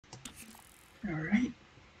All right,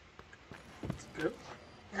 let's go.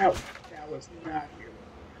 That, that was not here.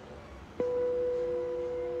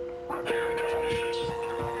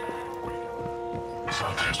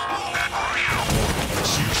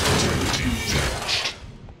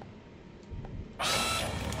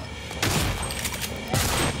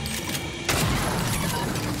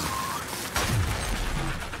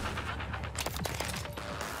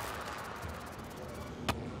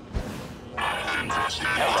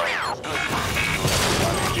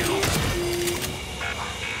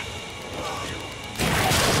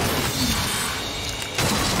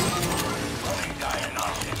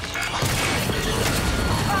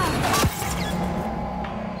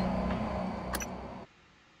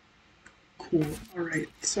 Cool. All right,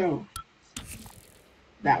 so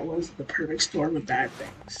that was the perfect storm of bad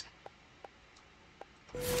things.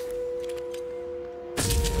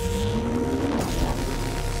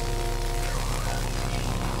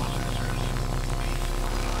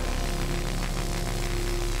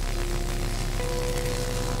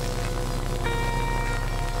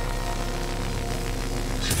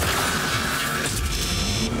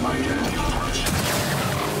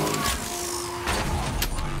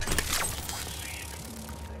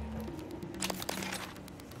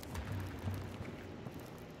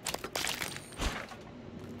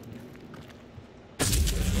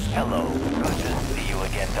 Hello. Good to see you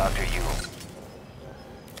again, Dr. Yu.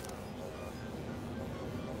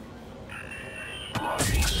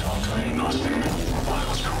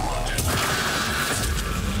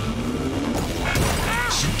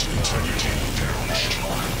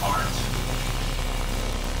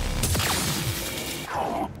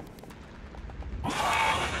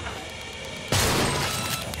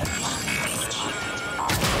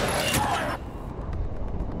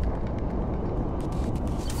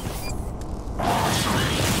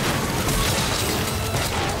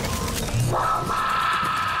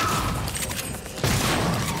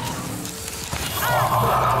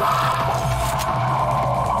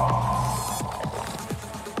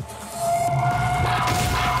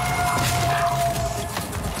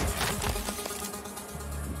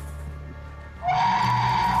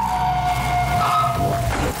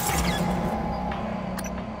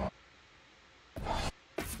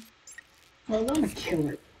 Well, I want to kill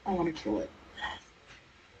it. I want to kill it.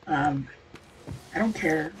 I don't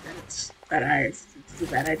care that it's a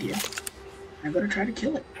bad idea. I'm gonna try to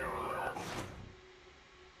kill it.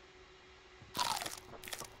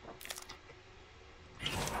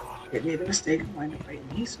 It made a mistake of wanting to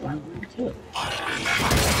fight me, so I'm going to kill it.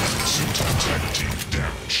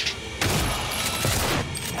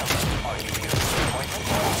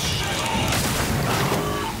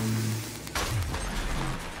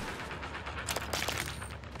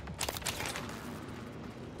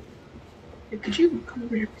 Hey, could you come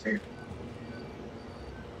over here, sir?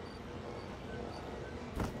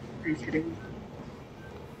 Are you kidding me?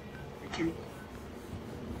 Are you kidding me?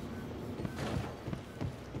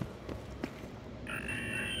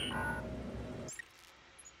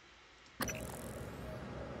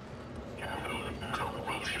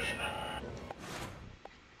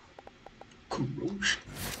 Corrosion.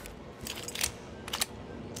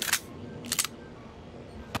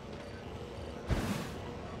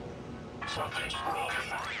 Hello.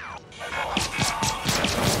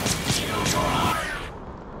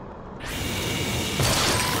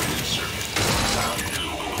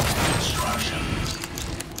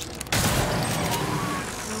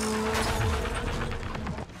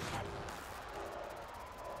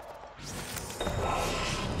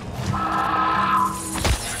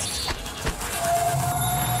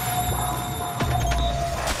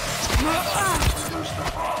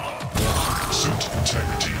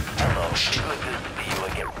 Good to see you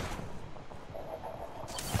again. You.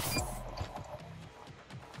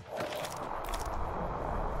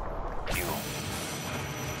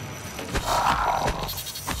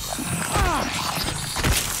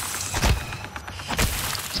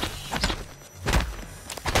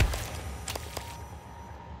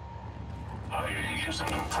 Using a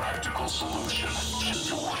practical solution.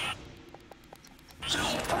 Still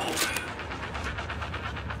broken.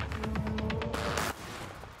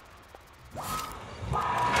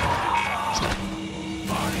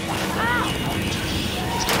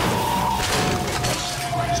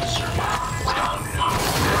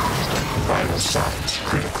 Vital signs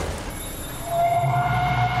critical.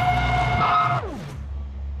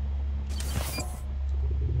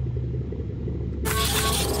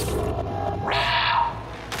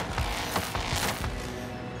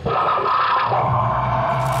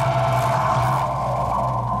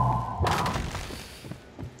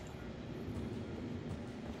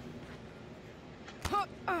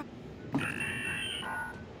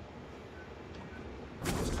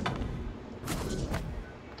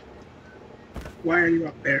 Why are you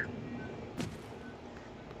up there?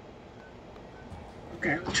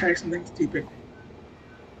 Okay, let's try something stupid.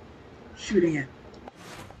 Shooting it.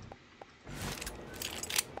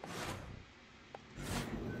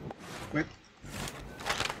 What?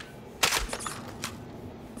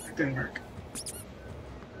 That didn't work.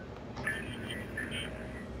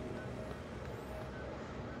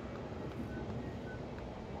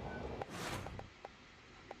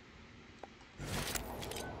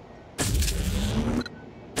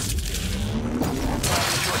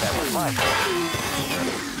 That was my fault.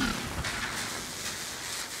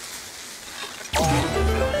 All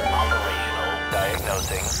systems operational.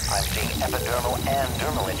 Diagnosing. I'm seeing epidermal and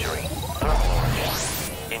dermal injury. Thermal origin.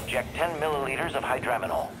 Inject 10 milliliters of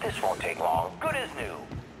hydraminol. This won't take long. Good as new.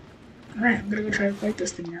 Alright, I'm gonna go try to fight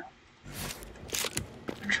this thing now.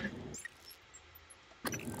 Actually.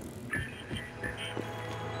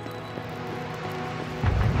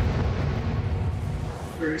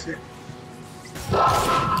 Where is it?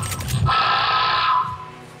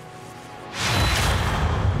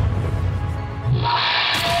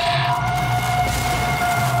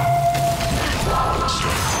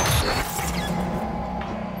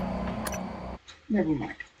 Never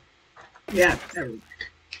mind. Yeah, never mind.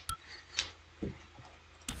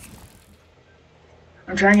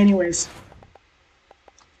 I'm trying anyways.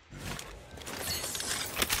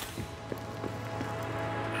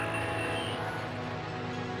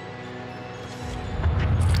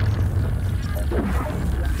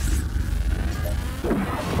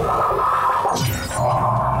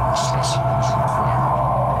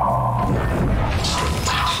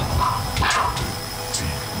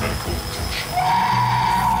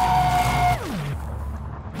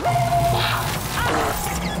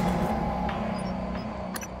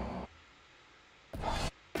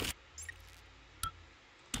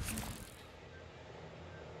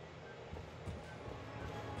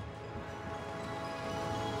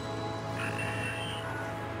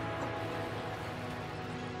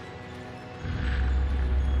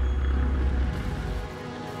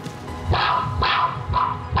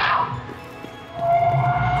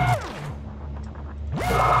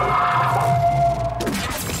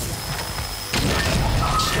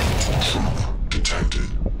 Medical attention. Detected.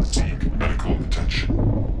 Seek medical attention.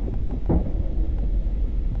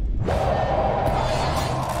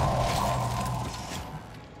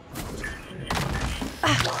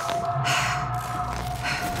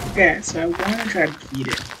 Okay, so I want to try to feed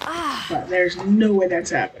it, but there's no way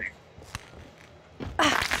that's happening.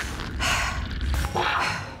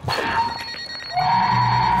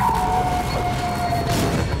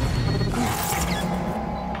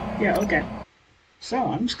 Yeah, okay. So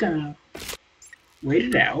I'm just gonna wait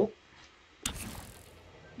it out.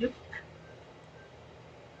 Yep.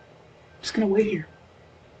 Just gonna wait here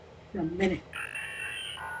for a minute.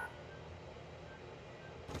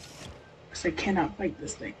 Because I cannot fight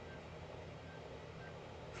this thing.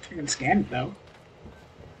 I can scan it though.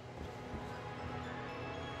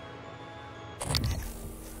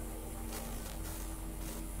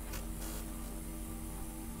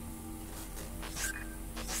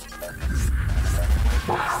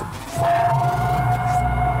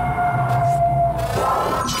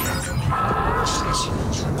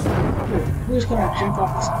 Who's gonna jump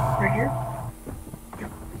off this right here?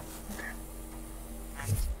 Yep. Okay.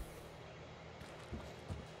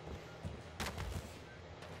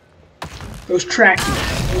 Those tracking.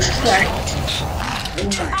 Those tracking.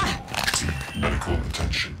 Never mind. Seek medical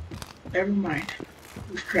attention. Never mind.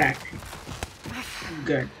 Those tracking. I'm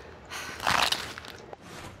good.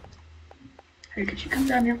 Hey, could you come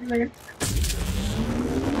down here for a second?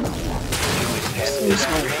 I'm so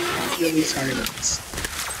sorry. I'm really sorry about this.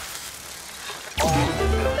 All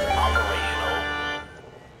systems operational.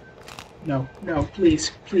 No, no,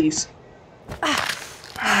 please, please.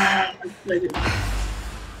 My leg.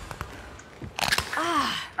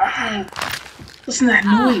 Listen to that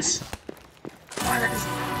noise. That is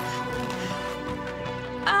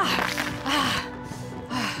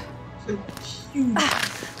so huge.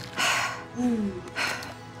 Ooh.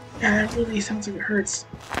 Yeah, that really sounds like it hurts.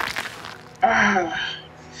 I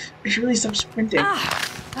should really stop sprinting.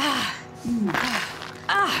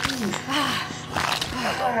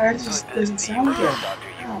 That just doesn't sound good.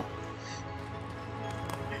 Oh.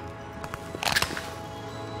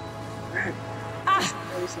 That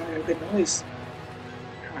was not a good noise.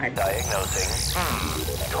 Alright. Diagnosing.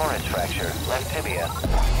 Torus fracture. Left tibia.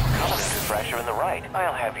 common fracture in the right.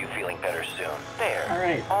 I'll have you feeling better soon. There.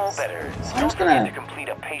 Alright. All better. So I'm Don't just gonna... forget to complete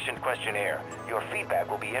a patient questionnaire. Your feedback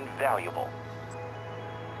will be invaluable.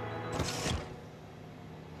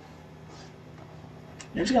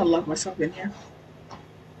 I'm just gonna lock myself in here.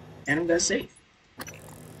 And I'm gonna save.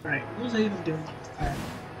 Alright, what was I even doing this time?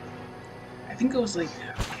 I think I was like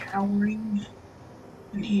cowering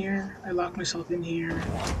in here. I locked myself in here.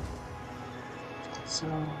 So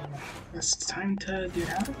it's time to get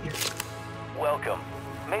out of here. Welcome.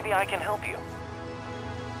 Maybe I can help you.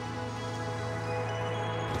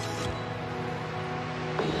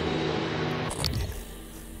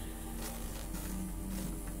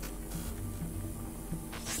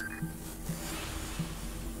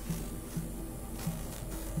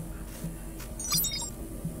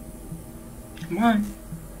 Come on.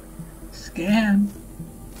 Scan.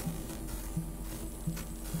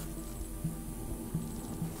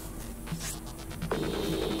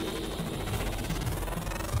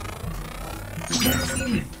 You don't see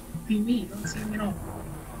me. Be me. You don't see me at all.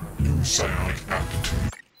 New psionic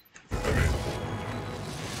aptitude available.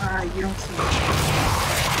 You don't see me.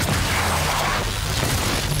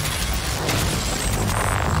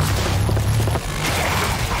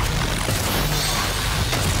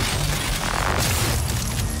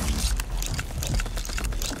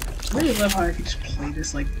 I really love how I can just play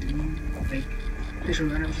this like Doom, like just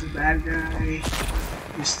run up to the bad guy,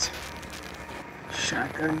 just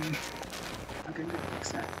shotgun. Okay,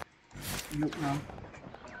 fix that. Nope, wrong.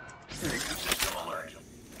 There we go. System alert.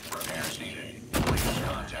 Repairs needed. Please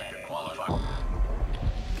contact a qualified.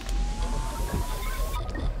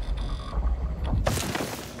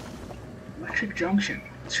 Electric junction.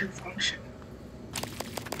 What's your function?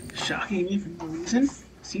 Shocking me for no reason?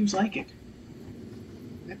 Seems like it.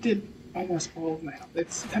 That did almost all of my health.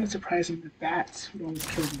 It's kind of surprising that that would only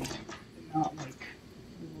kill me, and not like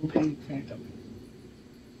the little pig phantom.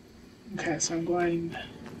 Okay, so I'm going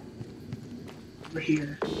over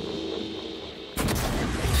here.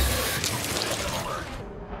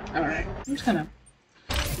 Alright, I'm just gonna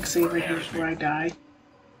save right here before I die.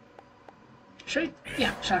 Should I?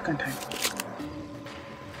 Yeah, shotgun time.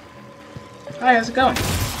 Hi, how's it going?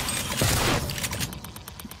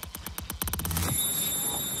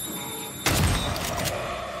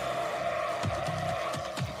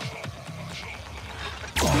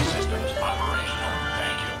 Systems operational.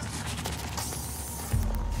 Thank you.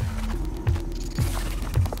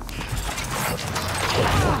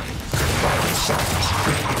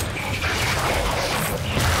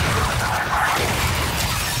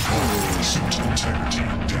 System integrity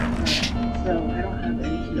damaged. So, I don't have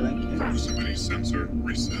any healing kit. Proximity sensor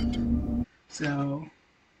reset. So,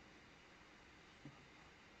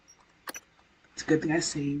 it's a good thing I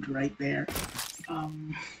saved right there.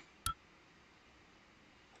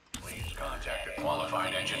 Please contact a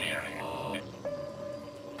qualified engineer.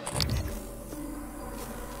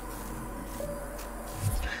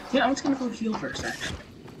 Yeah, I'm just gonna go heal first, actually.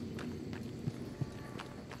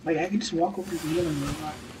 Like, I can just walk over to the healing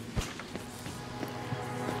robot.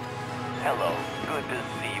 Hello. Good to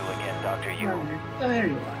see you again, Dr. Yu. Oh, there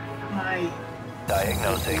you are. Hi.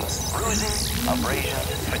 Diagnosing bruising,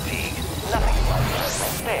 abrasions, fatigue. Nothing like that.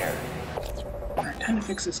 There. Alright, time to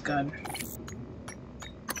fix this gun.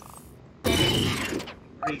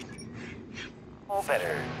 Right. All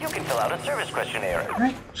better. You can fill out a service questionnaire.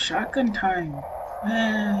 Alright, shotgun time.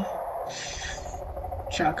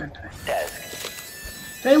 Shotgun time.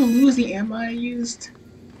 Desk. Did I lose the ammo I used?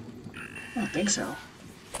 I don't think so.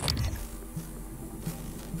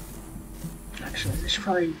 Actually, I should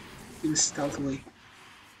probably do this stealthily.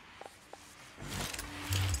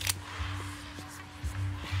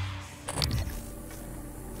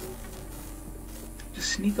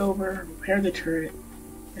 Just sneak over, repair the turret,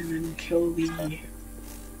 and then kill the...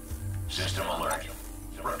 System alert.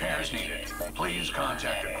 Repairs needed. Please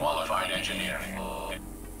contact a qualified engineer.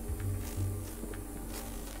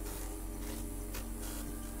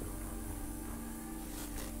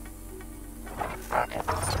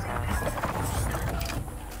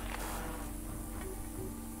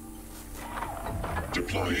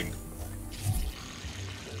 Deploying.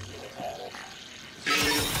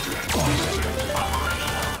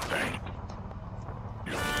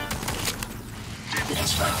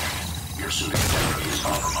 Inspector, your suit integrity is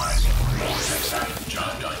compromised. Fix that.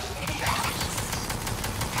 Job done.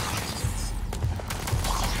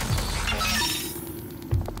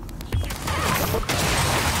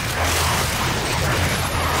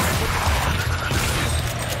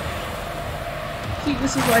 See,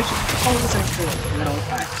 this is why I should always enter metal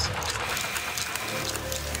packs.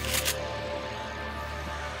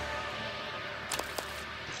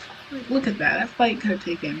 Like, look at that. That fight could have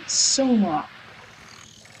taken so long.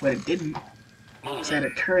 But it didn't. Is that a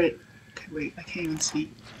turret? Okay, wait, I can't even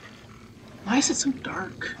see. Why is it so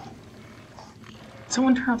dark?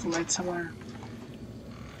 Someone turn off the light somewhere.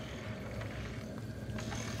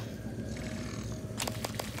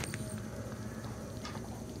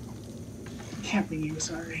 Camping you,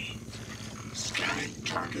 sorry. Scanning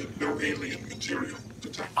target. No alien material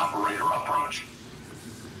detected. Operator approach.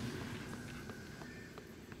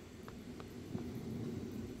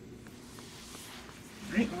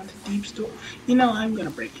 Right, on to deep store. You know, I'm gonna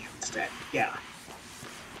break you instead. Yeah.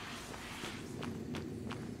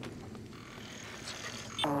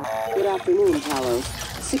 Good afternoon, Talos.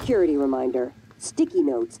 Security reminder. Sticky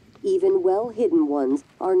notes, even well-hidden ones,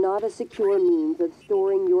 are not a secure means of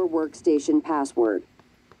storing your workstation password.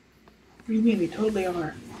 What do you mean? They totally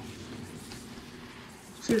are.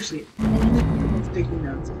 Seriously, only people with sticky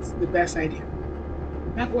notes. It's the best idea.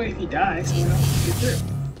 That way, if he dies, someone else can get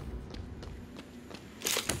through.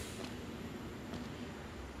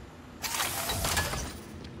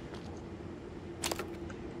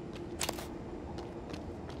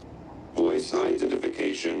 Voice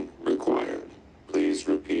identification required. Please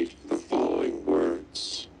repeat the following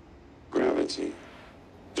words. Gravity.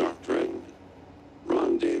 Doctrine.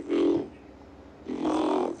 Rendezvous.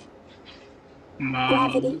 Mauve.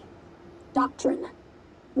 Gravity. Doctrine.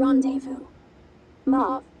 Rendezvous.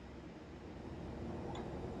 Mauve.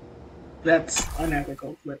 That's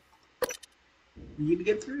unethical, but we need to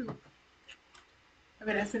get through. I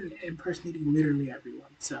mean, I've been impersonating literally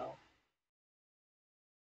everyone, so